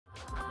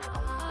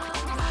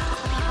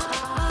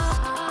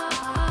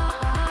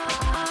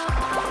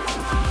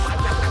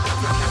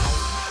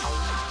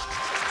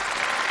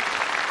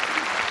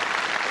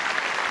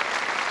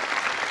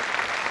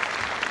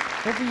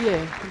Every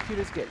year,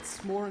 computers get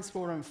smaller and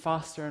smaller and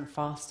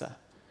faster.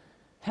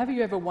 Have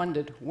you ever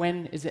wondered,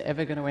 when is it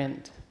ever going to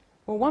end?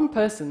 Well, one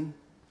person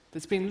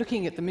that's been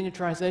looking at the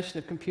miniaturization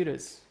of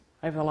computers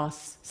over the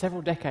last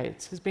several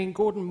decades has been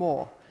Gordon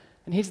Moore,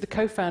 and he's the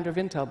co-founder of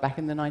Intel back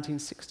in the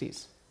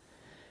 1960s.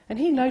 And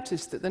he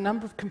noticed that the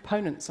number of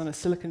components on a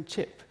silicon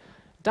chip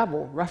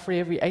double roughly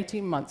every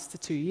 18 months to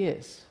 2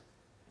 years.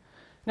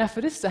 Now,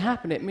 for this to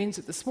happen, it means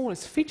that the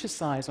smallest feature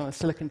size on a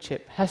silicon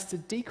chip has to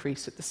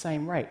decrease at the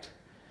same rate.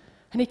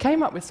 And he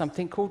came up with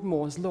something called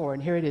Moore's law,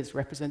 and here it is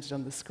represented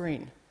on the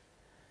screen.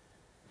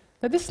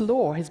 Now, this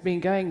law has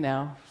been going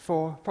now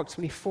for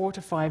approximately 4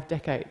 to 5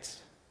 decades.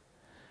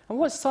 And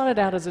what started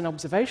out as an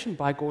observation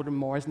by Gordon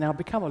Moore has now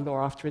become a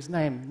law after his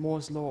name,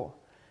 Moore's law.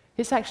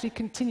 It's actually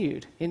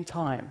continued in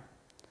time.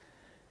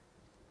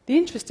 The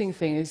interesting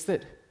thing is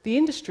that the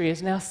industry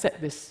has now set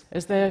this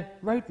as their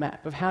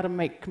roadmap of how to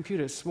make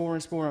computers smaller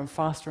and smaller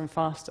and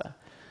faster.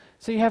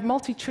 So you have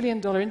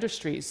multi-trillion-dollar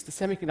industries, the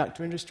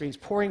semiconductor industries,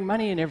 pouring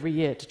money in every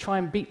year to try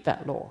and beat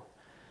that law.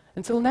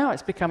 Until now,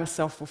 it's become a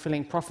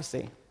self-fulfilling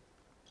prophecy.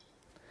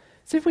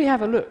 So if we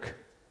have a look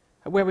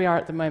at where we are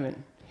at the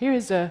moment, here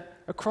is a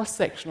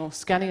cross-sectional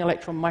scanning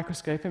electron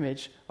microscope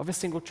image of a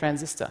single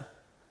transistor.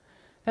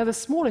 Now, the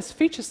smallest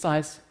feature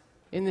size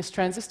in this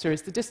transistor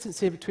is the distance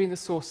here between the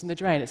source and the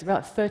drain. It's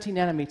about 30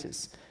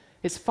 nanometers.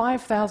 It's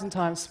 5,000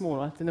 times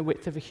smaller than the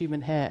width of a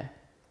human hair.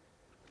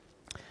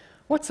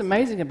 What's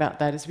amazing about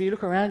that is if you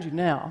look around you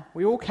now,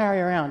 we all carry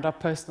around our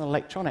personal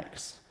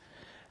electronics.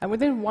 And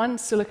within one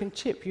silicon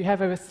chip, you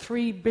have over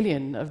 3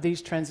 billion of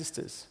these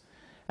transistors.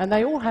 And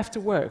they all have to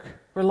work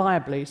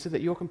reliably so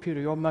that your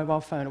computer, your mobile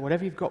phone, or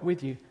whatever you've got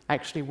with you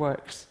actually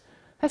works.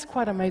 That's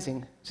quite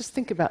amazing. Just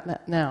think about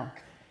that now.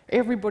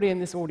 Everybody in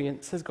this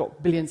audience has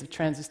got billions of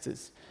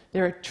transistors.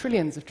 There are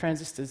trillions of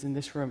transistors in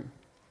this room.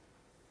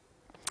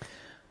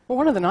 Well,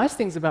 one of the nice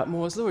things about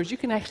Moore's law is you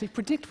can actually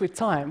predict with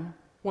time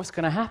what's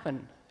going to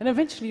happen. And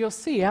eventually you'll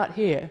see out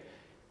here,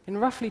 in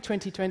roughly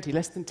 2020,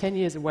 less than 10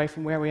 years away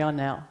from where we are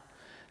now,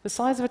 the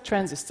size of a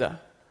transistor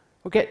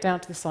will get down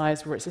to the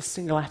size where it's a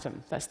single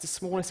atom. That's the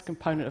smallest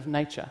component of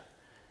nature.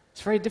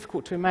 It's very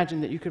difficult to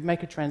imagine that you could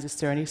make a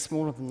transistor any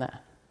smaller than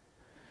that.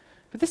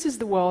 But this is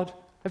the world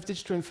of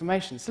digital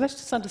information. So let's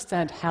just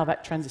understand how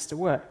that transistor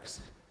works.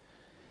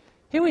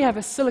 Here we have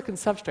a silicon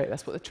substrate.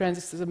 That's what the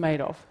transistors are made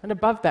of. And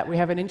above that, we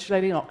have an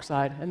insulating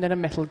oxide and then a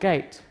metal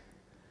gate.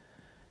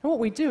 And what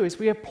we do is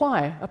we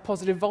apply a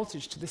positive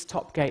voltage to this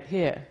top gate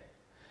here.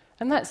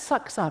 And that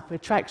sucks up,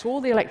 attracts all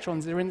the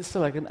electrons that are in the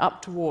silicon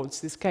up towards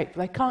this gate.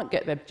 But they can't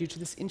get there due to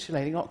this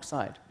insulating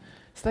oxide.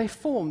 So they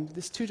form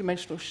this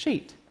two-dimensional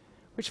sheet,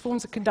 which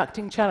forms a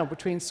conducting channel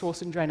between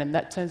source and drain, and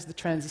that turns the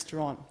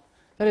transistor on.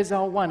 That is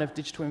R1 of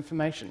digital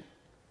information.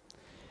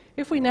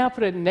 If we now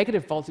put a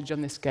negative voltage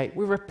on this gate,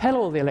 we repel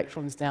all the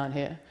electrons down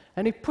here,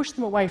 and we push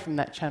them away from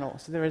that channel.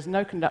 So there is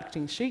no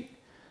conducting sheet,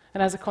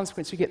 and as a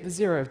consequence, we get the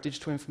 0 of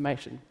digital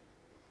information.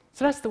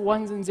 So that's the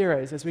ones and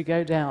zeros as we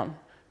go down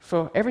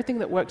for everything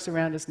that works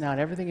around us now, and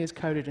everything is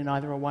coded in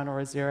either a 1 or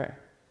a 0.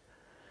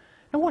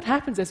 Now, what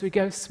happens as we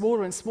go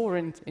smaller and smaller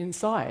in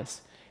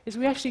size is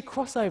we actually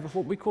cross over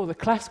from what we call the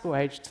classical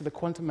age to the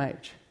quantum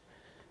age.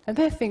 And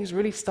there things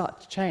really start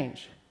to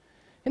change.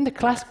 In the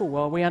classical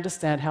world, we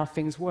understand how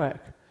things work.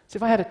 So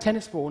if I had a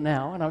tennis ball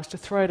now and I was to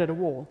throw it at a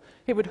wall,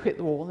 it would hit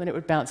the wall and it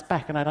would bounce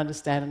back, and I'd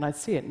understand and I'd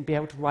see it and be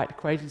able to write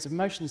equations of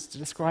motions to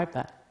describe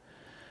that.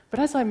 But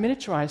as I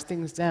miniaturize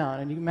things down,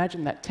 and you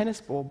imagine that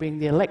tennis ball being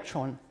the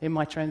electron in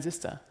my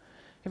transistor,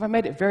 if I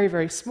made it very,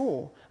 very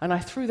small and I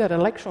threw that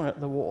electron at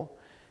the wall,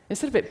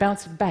 instead of it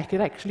bouncing back, it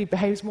actually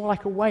behaves more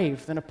like a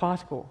wave than a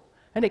particle.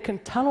 And it can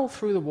tunnel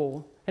through the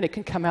wall and it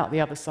can come out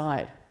the other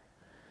side.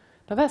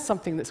 Now, that's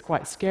something that's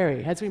quite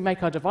scary. As we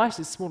make our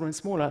devices smaller and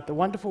smaller, the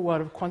wonderful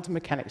world of quantum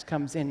mechanics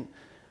comes in.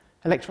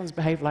 Electrons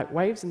behave like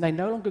waves, and they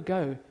no longer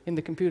go in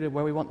the computer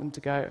where we want them to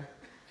go.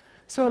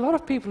 So a lot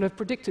of people have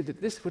predicted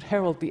that this would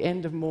herald the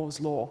end of Moore's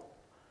law.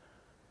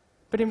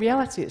 But in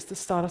reality, it's the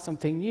start of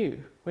something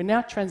new. We're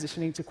now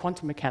transitioning to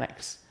quantum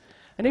mechanics.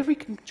 And if we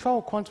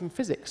control quantum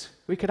physics,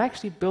 we could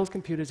actually build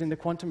computers in the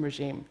quantum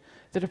regime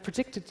that are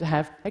predicted to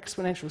have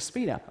exponential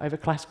speed up over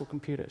classical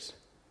computers.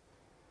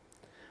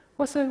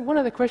 Well, so one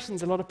of the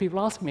questions a lot of people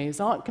ask me is,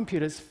 aren't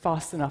computers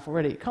fast enough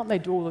already? Can't they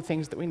do all the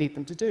things that we need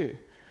them to do?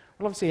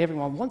 Well, obviously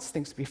everyone wants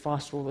things to be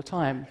faster all the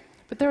time,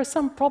 but there are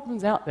some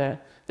problems out there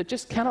that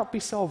just cannot be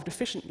solved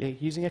efficiently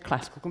using a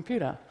classical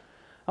computer.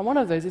 And one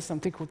of those is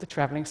something called the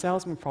traveling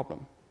salesman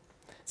problem.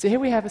 So here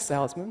we have a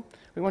salesman.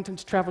 We want him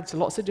to travel to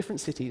lots of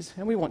different cities,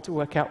 and we want to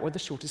work out where the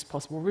shortest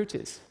possible route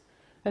is.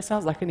 That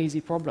sounds like an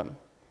easy problem,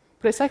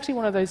 but it's actually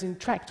one of those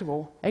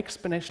intractable,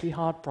 exponentially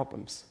hard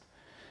problems.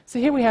 So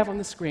here we have on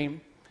the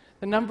screen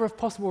the number of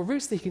possible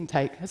routes that he can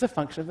take as a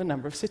function of the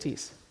number of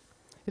cities.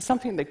 It's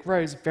something that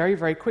grows very,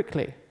 very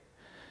quickly.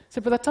 So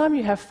by the time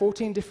you have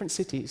 14 different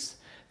cities,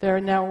 there are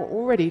now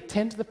already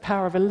 10 to the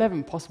power of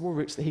 11 possible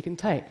routes that he can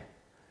take.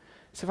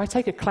 So if I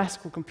take a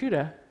classical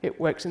computer, it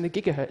works in the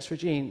gigahertz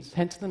regime,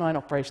 10 to the 9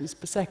 operations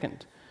per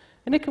second.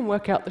 And it can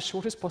work out the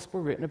shortest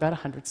possible route in about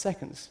 100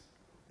 seconds.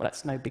 Well,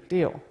 that's no big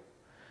deal.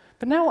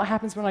 But now what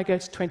happens when I go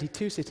to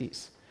 22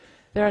 cities?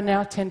 There are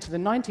now 10 to the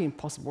 19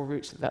 possible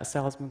routes that that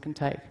salesman can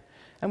take.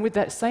 And with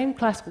that same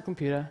classical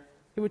computer,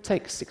 it would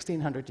take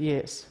 1,600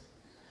 years.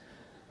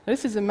 Now,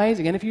 this is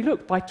amazing, and if you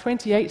look, by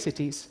 28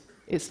 cities,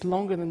 it's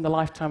longer than the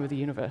lifetime of the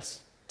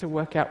universe to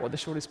work out what the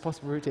shortest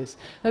possible route is.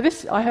 Now,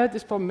 I heard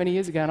this problem many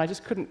years ago, and I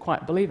just couldn't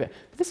quite believe it.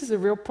 But this is a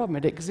real problem.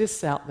 It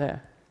exists out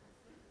there.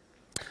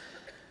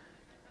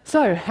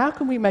 So, how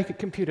can we make a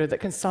computer that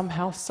can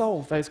somehow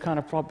solve those kind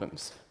of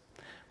problems?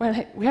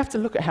 Well, we have to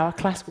look at how a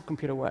classical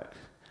computer works.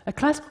 A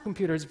classical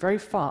computer is very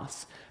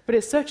fast, but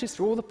it searches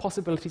through all the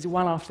possibilities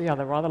one after the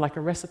other, rather like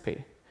a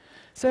recipe.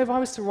 So if I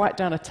was to write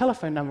down a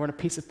telephone number on a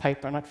piece of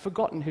paper and I'd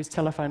forgotten whose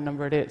telephone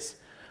number it is,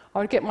 I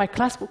would get my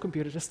classical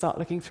computer to start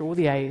looking through all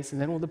the A's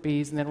and then all the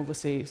B's and then all the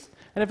C's,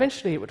 and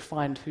eventually it would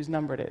find whose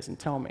number it is and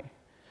tell me.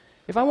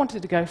 If I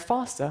wanted to go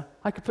faster,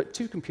 I could put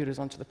two computers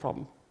onto the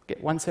problem.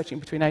 Get one searching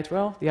between A to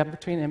L, the other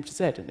between M to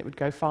Z, and it would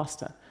go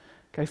faster.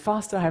 Go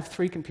faster, I have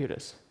three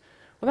computers.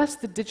 Well, that's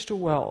the digital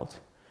world.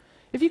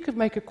 If you could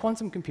make a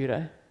quantum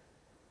computer,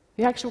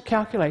 the actual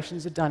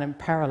calculations are done in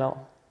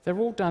parallel. They're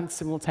all done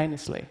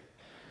simultaneously.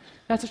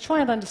 Now, to try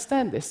and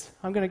understand this,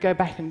 I'm going to go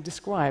back and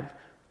describe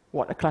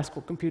what a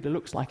classical computer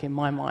looks like in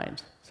my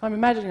mind. So I'm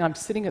imagining I'm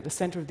sitting at the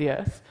center of the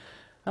Earth,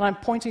 and I'm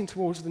pointing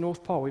towards the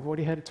North Pole. We've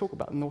already heard a talk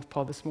about the North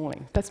Pole this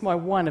morning. That's my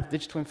 1 of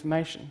digital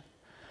information.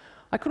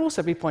 I could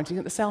also be pointing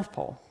at the South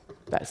Pole.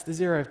 That's the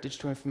 0 of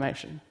digital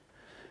information.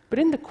 But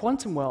in the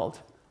quantum world,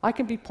 I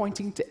can be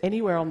pointing to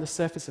anywhere on the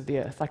surface of the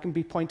Earth. I can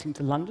be pointing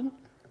to London,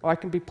 or I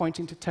can be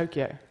pointing to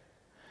Tokyo.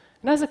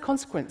 And as a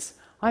consequence,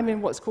 I'm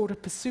in what's called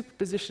a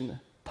superposition,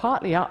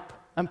 partly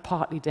up and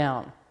partly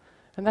down.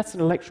 And that's an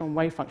electron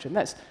wave function.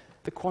 That's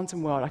the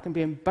quantum world. I can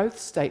be in both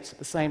states at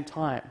the same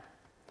time.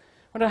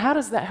 Well, now, how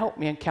does that help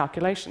me in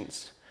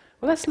calculations?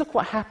 Well, let's look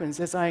what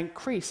happens as I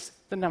increase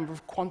the number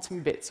of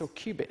quantum bits or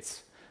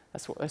qubits.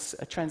 That's what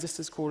a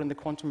transistor is called in the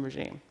quantum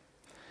regime.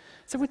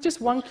 So with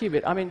just one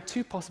qubit, I'm in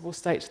two possible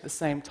states at the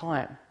same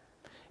time.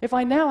 If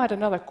I now add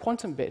another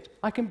quantum bit,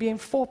 I can be in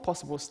 4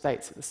 possible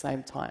states at the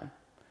same time.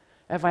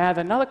 If I add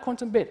another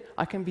quantum bit,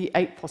 I can be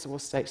 8 possible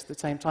states at the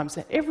same time.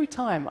 So every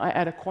time I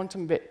add a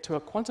quantum bit to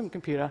a quantum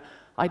computer,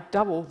 I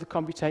double the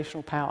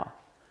computational power.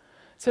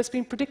 So it's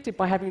been predicted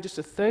by having just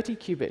a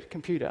 30-qubit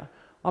computer,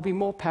 I'll be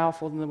more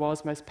powerful than the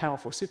world's most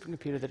powerful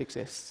supercomputer that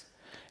exists.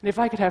 And if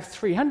I could have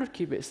 300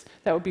 qubits,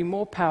 that would be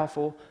more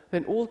powerful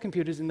than all the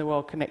computers in the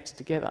world connected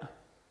together.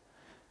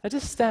 Now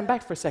just stand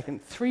back for a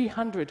second.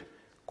 300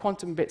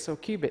 quantum bits or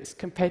qubits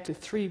compared to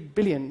 3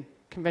 billion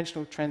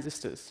conventional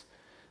transistors.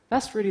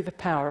 That's really the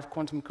power of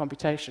quantum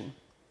computation.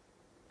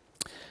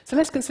 So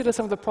let's consider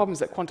some of the problems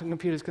that quantum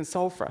computers can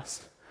solve for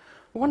us.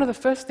 Well, one of the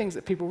first things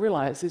that people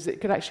realize is that it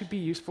could actually be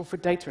useful for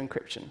data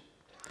encryption.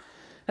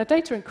 Now,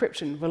 data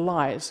encryption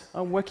relies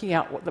on working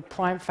out what the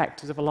prime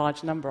factors of a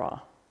large number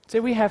are.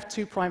 So we have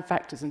 2 prime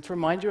factors, and to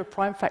remind you, a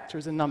prime factor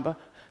is a number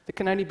that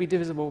can only be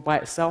divisible by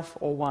itself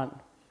or 1.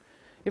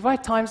 If I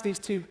times these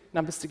 2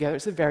 numbers together,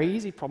 it's a very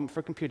easy problem for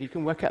a computer. You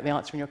can work out the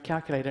answer in your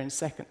calculator in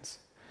seconds.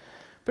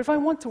 But if I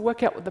want to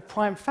work out what the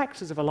prime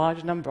factors of a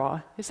large number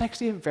are, it's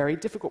actually a very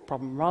difficult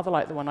problem, rather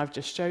like the one I've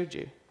just showed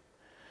you.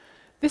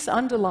 This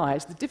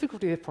underlies, the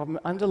difficulty of the problem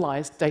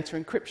underlies data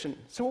encryption.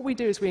 So what we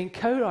do is we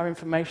encode our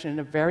information in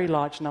a very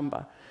large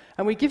number,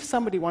 and we give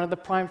somebody one of the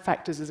prime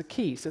factors as a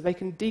key so they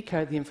can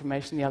decode the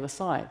information on the other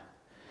side.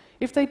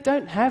 If they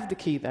don't have the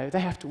key, though,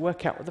 they have to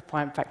work out what the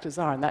prime factors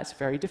are, and that's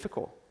very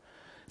difficult.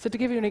 So to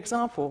give you an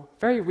example,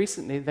 very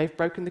recently they've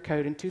broken the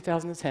code in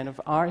 2010 of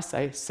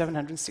RSA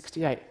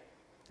 768.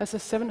 That's a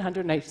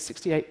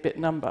 768-bit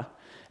number,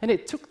 and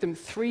it took them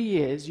 3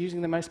 years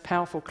using the most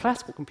powerful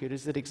classical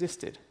computers that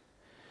existed.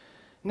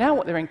 Now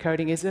what they're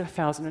encoding is a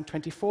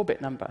 1,024-bit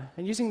number,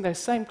 and using those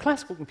same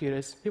classical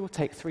computers, it will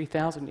take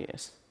 3,000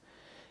 years.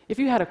 If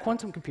you had a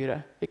quantum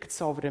computer, it could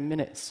solve it in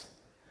minutes.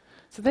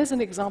 So there's an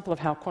example of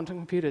how quantum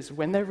computers,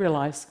 when they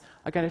realize,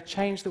 are going to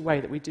change the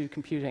way that we do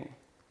computing.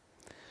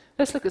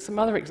 Let's look at some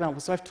other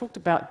examples. So I've talked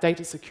about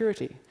data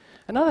security.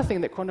 Another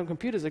thing that quantum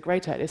computers are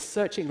great at is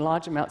searching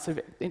large amounts of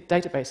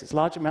databases,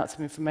 large amounts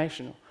of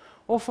information,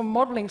 or for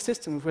modeling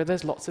systems where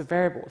there's lots of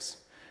variables.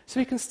 So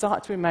we can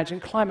start to imagine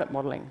climate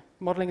modeling,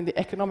 modeling the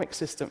economic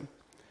system.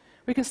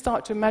 We can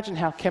start to imagine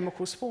how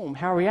chemicals form,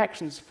 how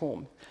reactions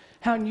form,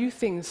 how new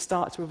things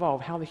start to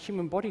evolve, how the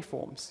human body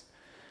forms.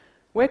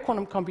 Where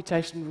quantum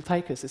computation will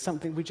take us is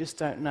something we just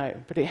don't know,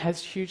 but it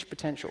has huge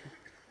potential.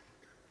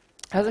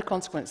 As a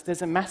consequence,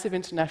 there's a massive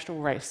international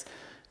race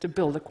to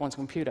build a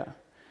quantum computer.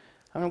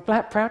 And I'm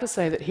proud to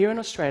say that here in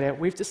Australia,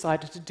 we've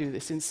decided to do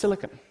this in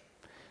silicon.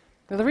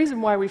 Now, the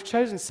reason why we've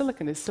chosen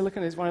silicon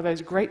is one of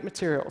those great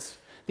materials.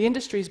 The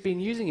industry's been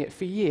using it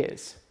for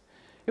years.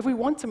 If we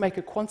want to make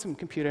a quantum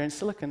computer in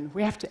silicon,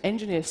 we have to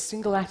engineer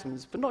single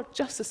atoms, but not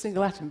just a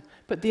single atom,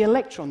 but the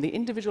electron, the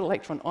individual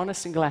electron on a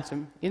single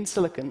atom in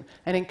silicon,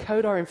 and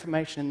encode our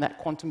information in that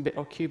quantum bit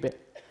or qubit.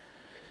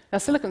 Now,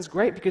 silicon's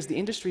great because the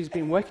industry's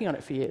been working on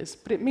it for years,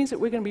 but it means that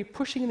we're going to be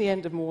pushing the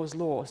end of Moore's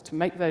law to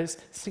make those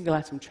single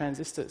atom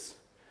transistors.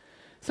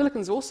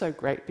 Silicon's also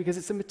great because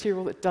it's a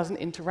material that doesn't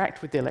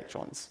interact with the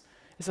electrons.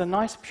 is a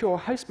nice pure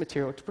host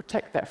material to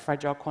protect that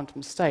fragile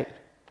quantum state.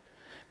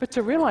 But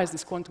to realize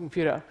this quantum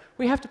computer,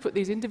 we have to put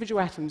these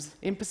individual atoms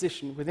in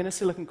position within a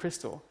silicon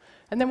crystal,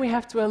 and then we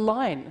have to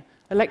align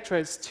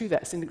electrodes to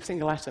that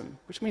single atom,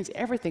 which means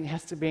everything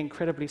has to be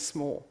incredibly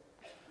small.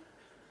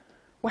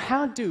 Well,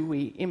 how do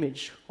we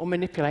image or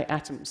manipulate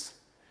atoms?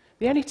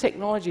 The only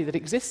technology that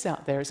exists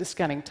out there is a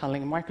scanning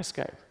tunneling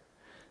microscope.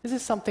 This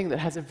is something that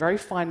has a very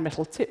fine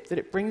metal tip that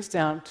it brings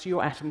down to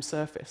your atom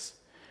surface.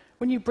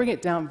 When you bring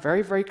it down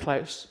very, very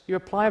close, you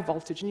apply a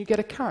voltage and you get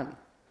a current.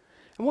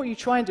 And what you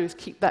try and do is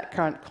keep that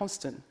current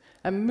constant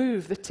and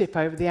move the tip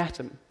over the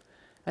atom.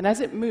 And as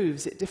it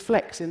moves, it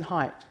deflects in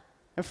height.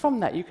 And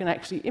from that, you can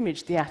actually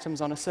image the atoms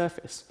on a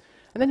surface.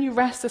 And then you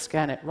raster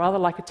scan it, rather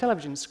like a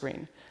television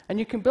screen, and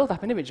you can build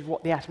up an image of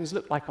what the atoms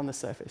look like on the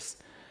surface.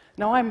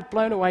 Now, I'm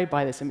blown away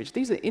by this image.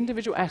 These are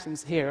individual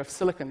atoms here of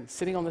silicon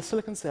sitting on the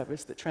silicon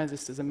surface that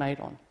transistors are made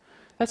on.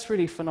 That's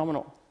really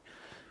phenomenal.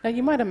 Now,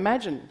 you might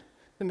imagine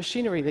the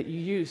machinery that you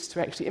use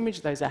to actually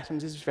image those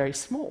atoms is very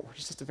small, which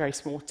is just a very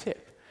small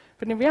tip.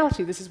 But in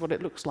reality, this is what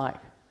it looks like.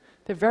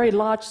 They're very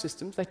large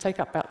systems. They take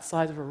up about the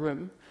size of a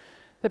room.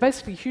 They're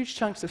basically huge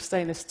chunks of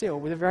stainless steel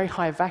with a very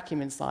high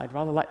vacuum inside,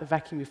 rather like the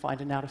vacuum you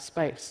find in outer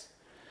space.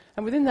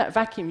 And within that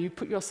vacuum, you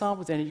put your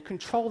samples in and you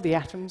control the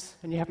atoms,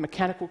 and you have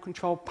mechanical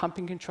control,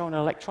 pumping control, and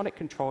electronic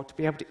control to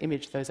be able to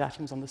image those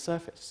atoms on the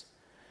surface.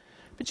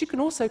 But you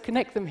can also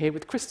connect them here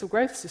with crystal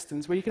growth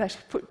systems where you can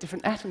actually put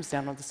different atoms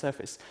down on the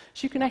surface.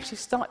 So you can actually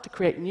start to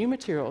create new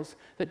materials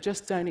that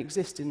just don't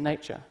exist in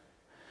nature.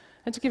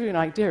 And to give you an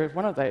idea of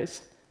one of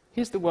those,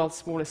 here's the world's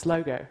smallest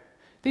logo.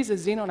 These are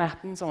xenon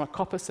atoms on a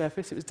copper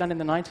surface. It was done in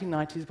the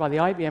 1990s by the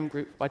IBM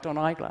group, by Don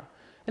Eigler.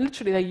 And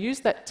literally, they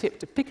used that tip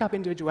to pick up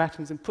individual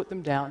atoms and put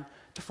them down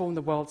to form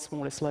the world's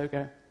smallest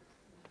logo.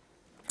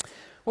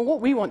 Well,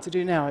 what we want to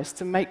do now is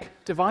to make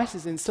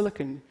devices in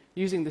silicon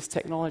using this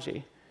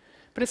technology.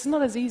 But it's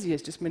not as easy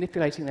as just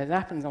manipulating those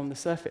atoms on the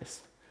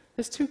surface.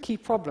 There's two key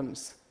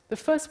problems. The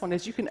first one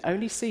is you can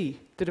only see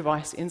the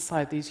device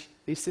inside these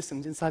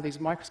systems, inside these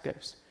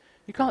microscopes.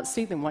 You can't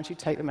see them once you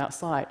take them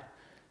outside.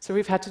 So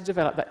we've had to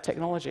develop that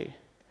technology.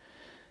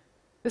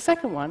 The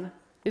second one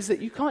is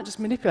that you can't just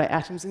manipulate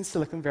atoms in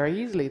silicon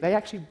very easily. They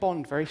actually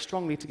bond very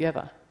strongly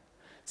together.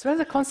 So as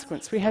a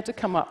consequence, we had to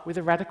come up with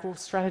a radical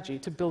strategy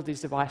to build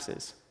these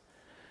devices.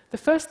 The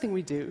first thing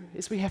we do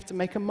is we have to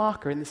make a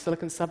marker in the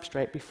silicon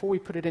substrate before we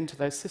put it into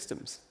those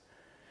systems.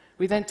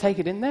 We then take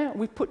it in there, and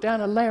we put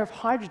down a layer of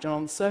hydrogen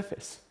on the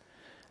surface.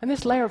 And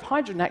this layer of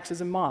hydrogen acts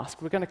as a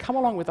mask. We're going to come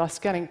along with our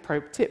scanning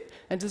probe tip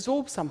and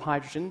desorb some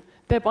hydrogen,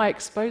 thereby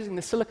exposing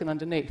the silicon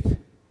underneath.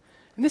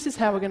 And this is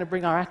how we're going to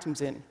bring our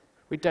atoms in.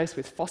 We dose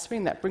with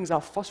phosphine, that brings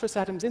our phosphorus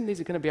atoms in.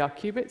 These are going to be our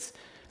qubits,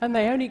 and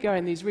they only go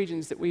in these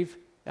regions that we've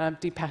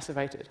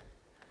depassivated.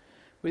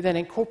 We then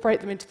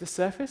incorporate them into the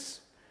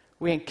surface.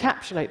 We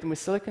encapsulate them with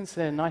silicon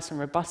so they're nice and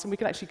robust, and we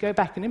can actually go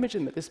back and image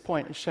them at this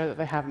point and show that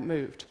they haven't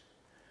moved.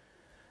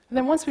 And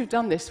then once we've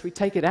done this, we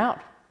take it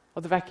out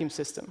of the vacuum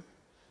system.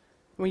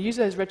 And we use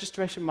those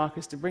registration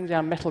markers to bring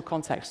down metal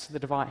contacts to the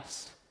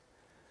device.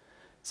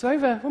 So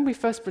when we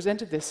first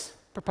presented this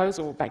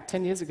proposal back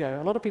 10 years ago,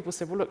 a lot of people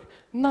said, well, look,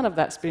 none of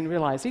that's been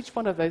realized. Each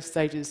one of those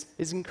stages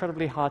is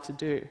incredibly hard to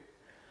do.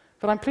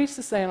 But I'm pleased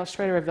to say in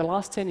Australia over the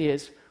last 10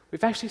 years,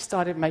 we've actually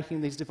started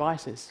making these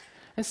devices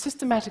and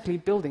systematically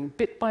building,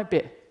 bit by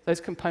bit,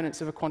 those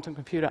components of a quantum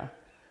computer.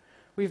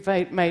 We've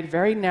made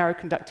very narrow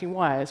conducting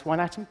wires, 1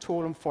 atom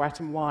tall and 4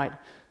 atom wide.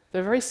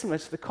 They're very similar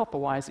to the copper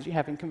wires that you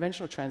have in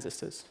conventional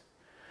transistors.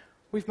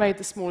 We've made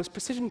the smallest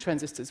precision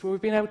transistors, where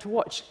we've been able to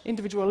watch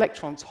individual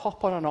electrons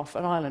hop on and off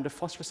an island of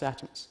phosphorus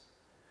atoms.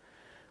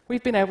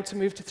 We've been able to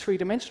move to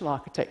 3-dimensional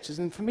architectures,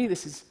 and for me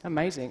this is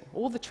amazing.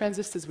 All the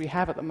transistors we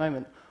have at the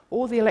moment,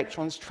 all the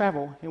electrons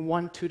travel in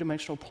one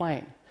 2-dimensional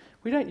plane.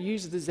 We don't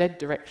use the Z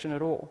direction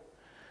at all.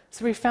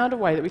 So we found a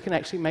way that we can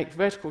actually make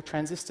vertical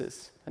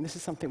transistors, and this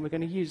is something we're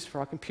going to use for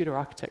our computer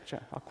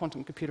architecture, our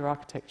quantum computer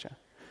architecture.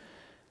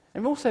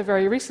 And also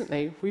very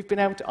recently, we've been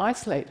able to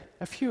isolate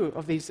a few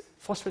of these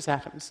phosphorus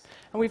atoms,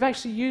 and we've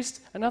actually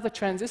used another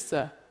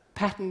transistor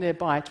pattern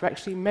nearby to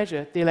actually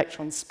measure the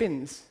electron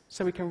spins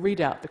so we can read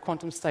out the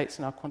quantum states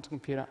in our quantum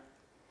computer.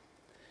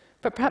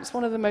 But perhaps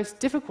one of the most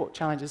difficult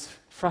challenges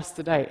for us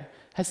today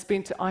has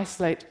been to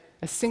isolate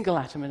a single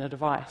atom in a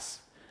device.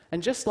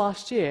 And just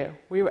last year,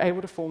 we were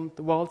able to form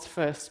the world's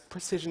first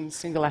precision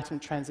single atom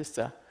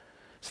transistor.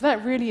 So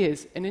that really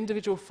is an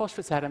individual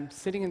phosphorus atom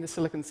sitting in the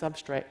silicon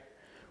substrate,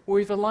 where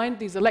we've aligned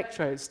these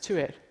electrodes to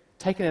it,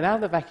 taken it out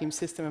of the vacuum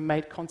system and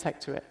made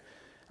contact to it.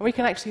 And we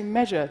can actually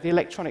measure the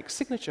electronic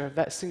signature of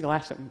that single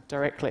atom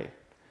directly.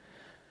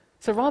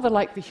 So rather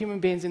like the human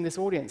beings in this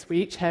audience, we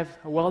each have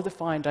a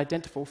well-defined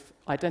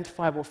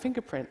identifiable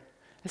fingerprint.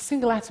 A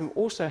single atom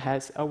also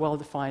has a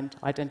well-defined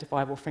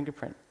identifiable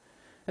fingerprint.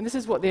 And this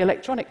is what the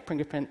electronic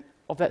fingerprint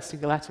of that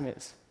single atom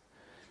is.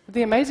 But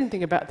the amazing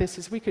thing about this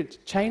is we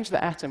could change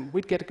the atom,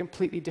 we'd get a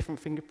completely different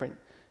fingerprint.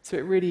 So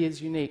it really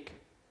is unique.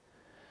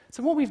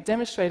 So what we've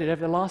demonstrated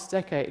over the last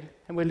decade,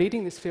 and we're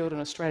leading this field in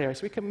Australia,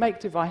 is we can make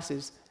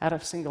devices out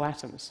of single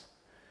atoms.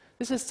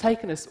 This has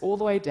taken us all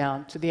the way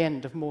down to the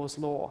end of Moore's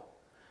law.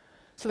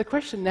 So the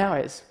question now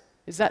is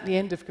that the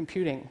end of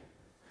computing?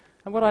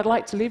 And what I'd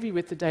like to leave you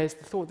with today is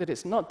the thought that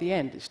it's not the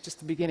end, it's just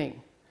the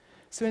beginning.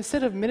 So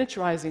instead of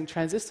miniaturizing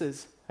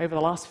transistors over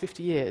the last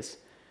 50 years,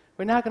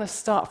 we're now going to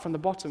start from the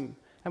bottom,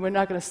 and we're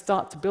now going to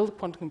start to build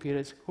quantum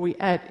computers where we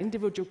add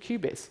individual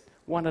qubits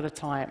one at a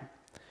time.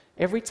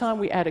 Every time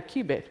we add a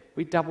qubit,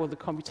 we double the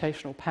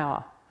computational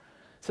power.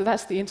 So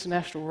that's the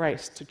international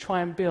race to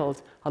try and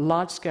build a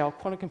large-scale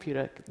quantum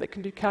computer that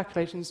can do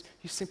calculations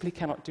you simply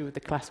cannot do with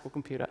the classical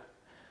computer.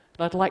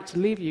 And I'd like to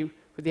leave you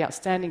with the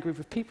outstanding group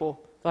of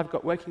people that I've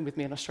got working with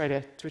me in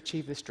Australia to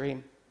achieve this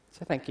dream.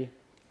 So thank you.